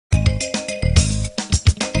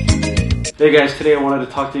Hey guys, today I wanted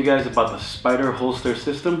to talk to you guys about the SpiderHolster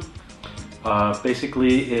system.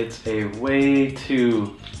 Basically, it's a way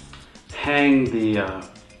to hang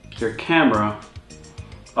your camera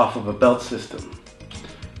off of a belt system.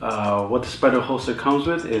 What the SpiderHolster comes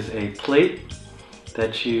with is a plate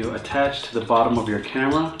that you attach to the bottom of your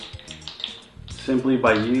camera simply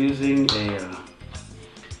by using a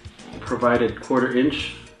provided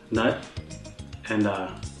 1/4" nut and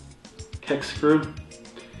a hex screw.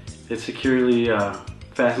 It securely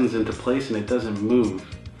fastens into place and it doesn't move.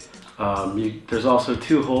 There's also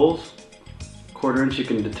 2 holes, 1/4" you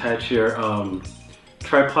can detach your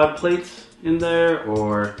tripod plates in there,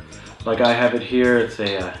 or like I have it here, it's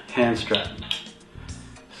a hand strap.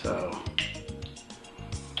 So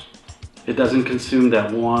it doesn't consume that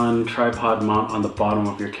one tripod mount on the bottom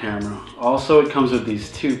of your camera. Also, it comes with these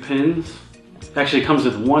 2 pins. Actually, it comes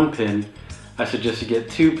with 1 pin. I suggest you get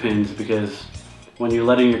 2 pins because when you're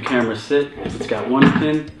letting your camera sit, if it's got 1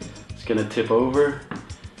 pin, it's gonna tip over.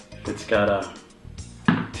 If it's got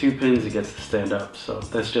 2 pins, it gets to stand up. So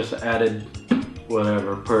that's just added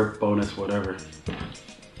whatever, perk, bonus, whatever.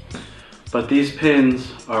 But these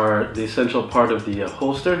pins are the essential part of the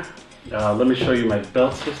holster. Let me show you my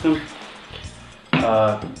belt system.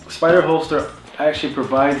 SpiderHolster actually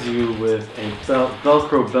provides you with a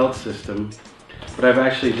Velcro belt system, but I've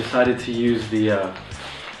actually decided to use the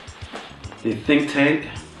Think Tank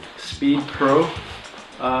Spiderpro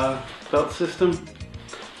belt system.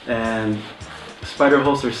 And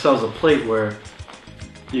SpiderHolster sells a plate where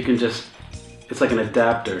you can it's like an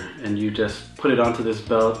adapter, and you just put it onto this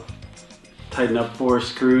belt, tighten up 4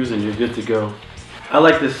 screws, and you're good to go. I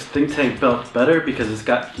like this Think Tank belt better because it's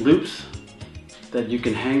got loops that you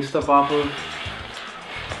can hang stuff off of,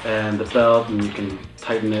 and the belt, and you can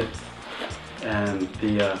tighten it, and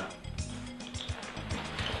the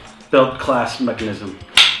belt clasp mechanism.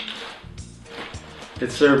 It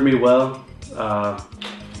served me well.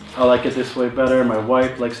 I like it this way better. My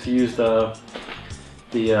wife likes to use the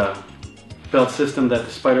belt system that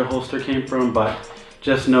the SpiderHolster came from, but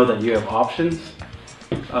just know that you have options.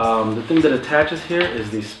 The thing that attaches here is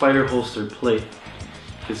the SpiderHolster plate.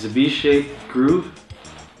 It's a V-shaped groove,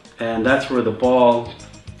 and that's where the ball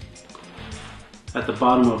at the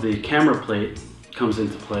bottom of the camera plate comes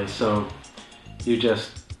into play. So you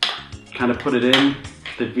just kind of put it in,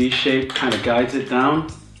 the V-shape kind of guides it down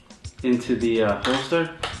into the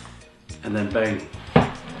holster, and then bang,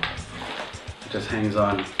 it just hangs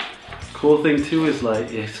on. Cool thing too is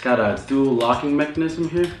like it's got a dual locking mechanism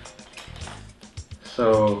here,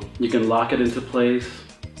 so you can lock it into place,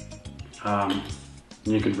 and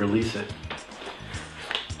you can release it.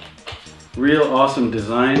 Real awesome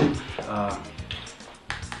design,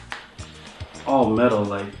 all metal.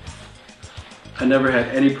 Like, I never had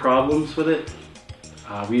any problems with it.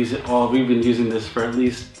 We've been using this for at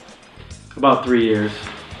least about 3 years.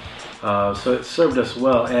 So it served us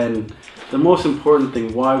well. And the most important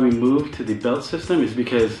thing why we moved to the belt system is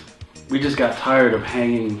because we just got tired of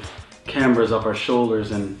hanging cameras up our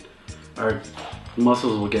shoulders, and our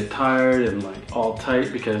muscles will get tired and like all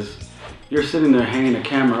tight because you're sitting there hanging a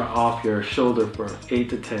camera off your shoulder for 8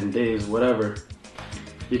 to 10 days, whatever.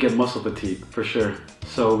 You get muscle fatigue for sure.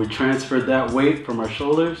 So we transferred that weight from our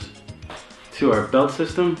shoulders to our belt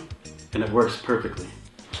system, and it works perfectly.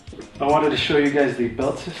 I wanted to show you guys the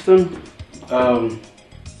belt system.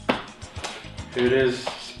 Here it is,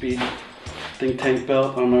 Think Tank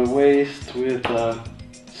belt on my waist with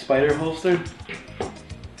SpiderHolster,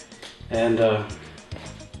 and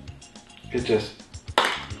it just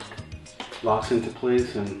locks into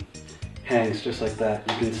place and hangs just like that.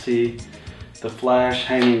 You can see the flash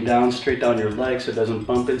hanging down straight down your leg so it doesn't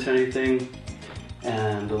bump into anything,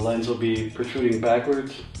 and the lens will be protruding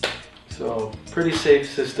backwards. So pretty safe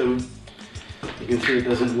system. You can see it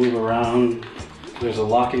doesn't move around. There's a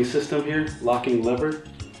locking system here, locking lever.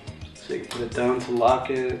 So you can put it down to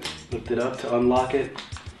lock it, lift it up to unlock it.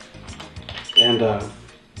 And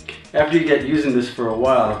after you get using this for a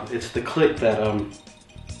while, it's the click that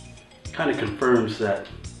kind of confirms that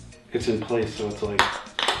it's in place. So it's like,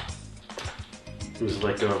 just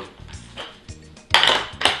let go.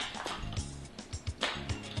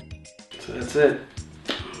 So that's it.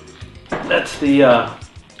 That's the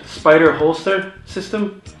SpiderHolster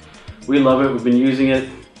system. We love it. We've been using it.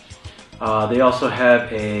 They also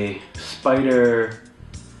have a Spider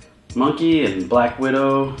Monkey and Black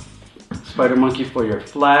Widow. Spider Monkey for your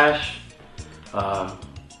flash.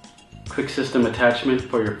 Quick system attachment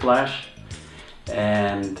for your flash.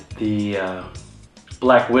 And the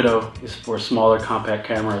Black Widow is for smaller compact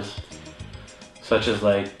cameras, such as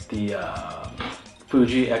like the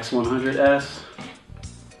Fuji X100S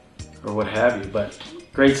or what have you. But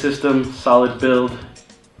great system, solid build.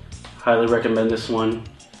 Highly recommend this one.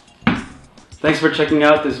 Thanks for checking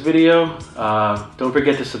out this video. Don't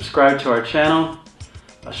forget to subscribe to our channel,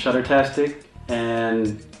 Shuttertastic,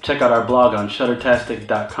 and check out our blog on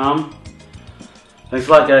shuttertastic.com. Thanks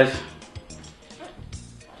a lot, guys.